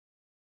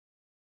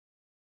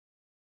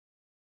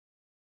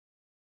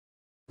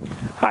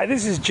Hi,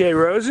 this is Jay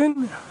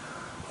Rosen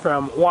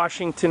from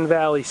Washington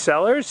Valley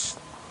Cellars.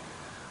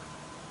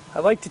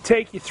 I'd like to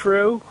take you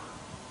through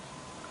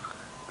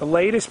the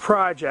latest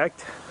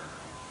project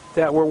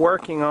that we're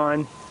working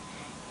on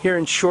here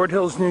in Short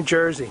Hills, New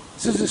Jersey.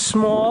 This is a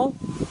small,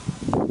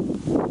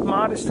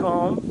 modest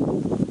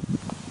home,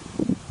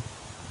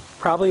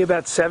 probably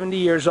about 70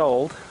 years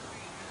old,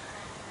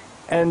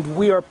 and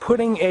we are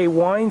putting a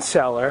wine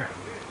cellar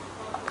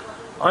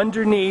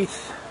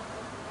underneath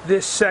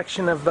this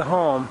section of the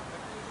home.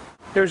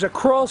 There's a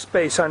crawl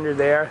space under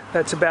there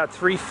that's about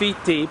 3 feet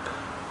deep,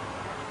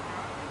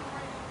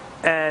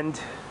 and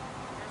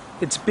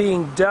it's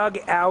being dug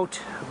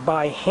out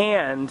by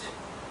hand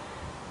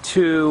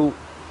to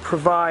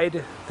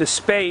provide the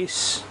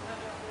space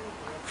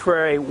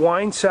for a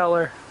wine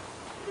cellar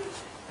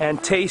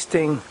and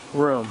tasting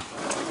room.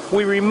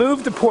 We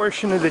removed a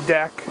portion of the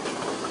deck,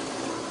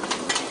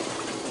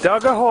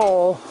 dug a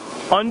hole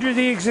under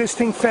the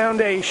existing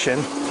foundation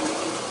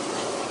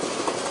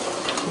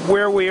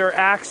where we are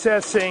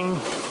accessing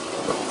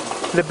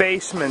the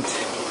basement.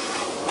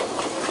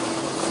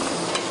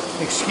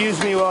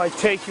 Excuse me while I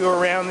take you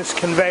around this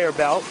conveyor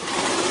belt.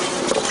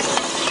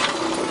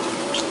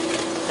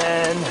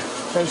 And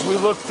as we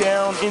look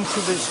down into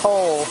this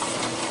hole,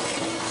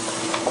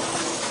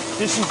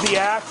 this is the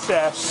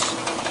access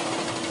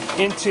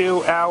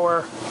into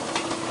our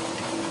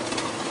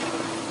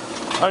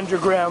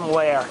underground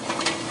lair.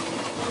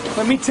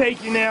 Let me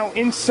take you now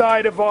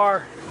inside of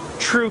our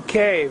true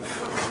cave.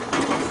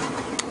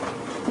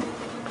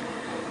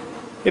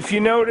 If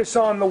you notice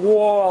on the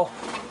wall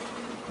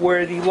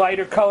where the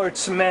lighter colored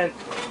cement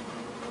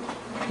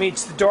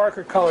meets the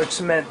darker colored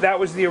cement, that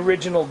was the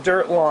original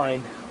dirt line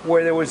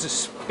where there was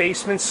a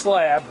basement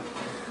slab.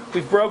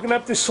 We've broken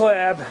up the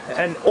slab,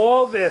 and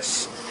all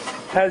this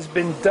has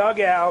been dug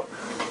out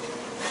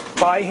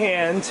by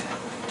hand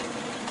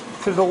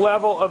to the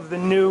level of the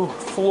new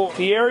floor.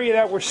 The area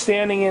that we're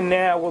standing in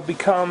now will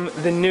become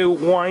the new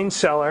wine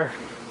cellar,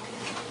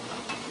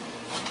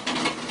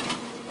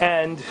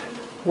 and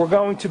we're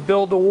going to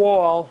build a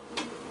wall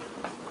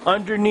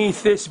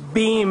underneath this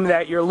beam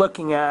that you're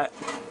looking at,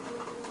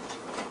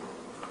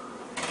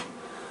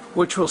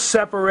 which will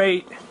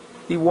separate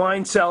the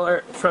wine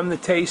cellar from the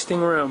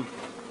tasting room.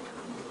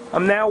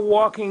 I'm now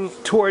walking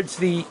towards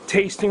the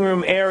tasting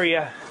room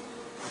area.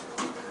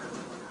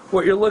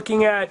 What you're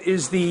looking at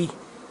is the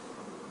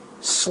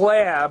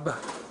slab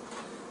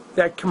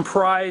that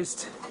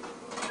comprised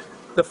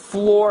the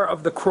floor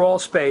of the crawl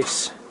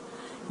space.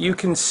 You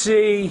can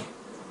see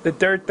the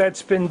dirt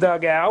that's been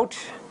dug out.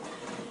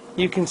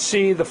 You can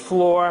see the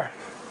floor,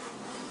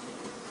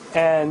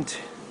 and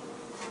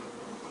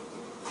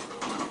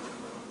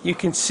you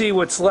can see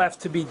what's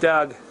left to be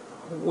dug.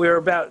 We're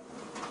about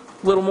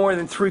a little more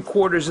than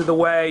 3/4 of the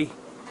way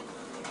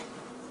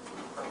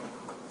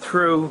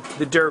through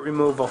the dirt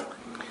removal.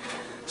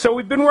 So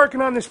we've been working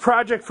on this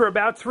project for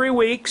about 3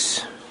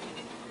 weeks,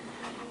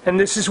 and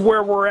this is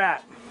where we're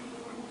at.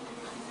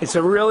 It's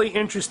a really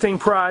interesting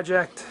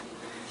project,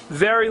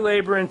 very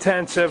labor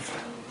intensive,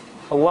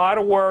 a lot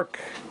of work,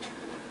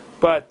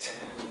 but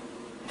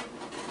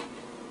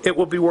it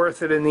will be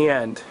worth it in the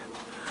end.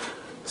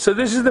 So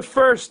this is the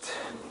first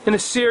in a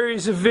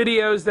series of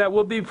videos that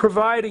we'll be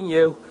providing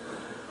you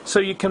so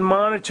you can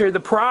monitor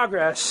the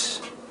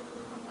progress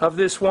of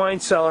this wine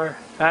cellar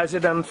as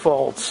it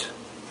unfolds.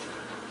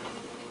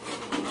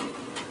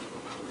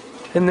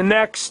 In the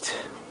next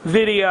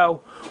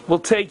video, we'll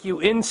take you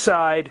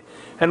inside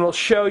and we'll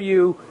show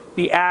you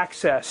the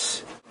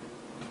access.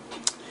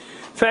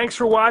 Thanks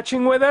for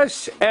watching with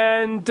us,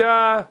 and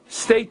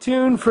stay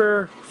tuned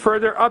for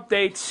further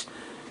updates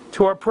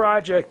to our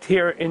project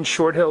here in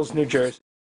Short Hills, New Jersey.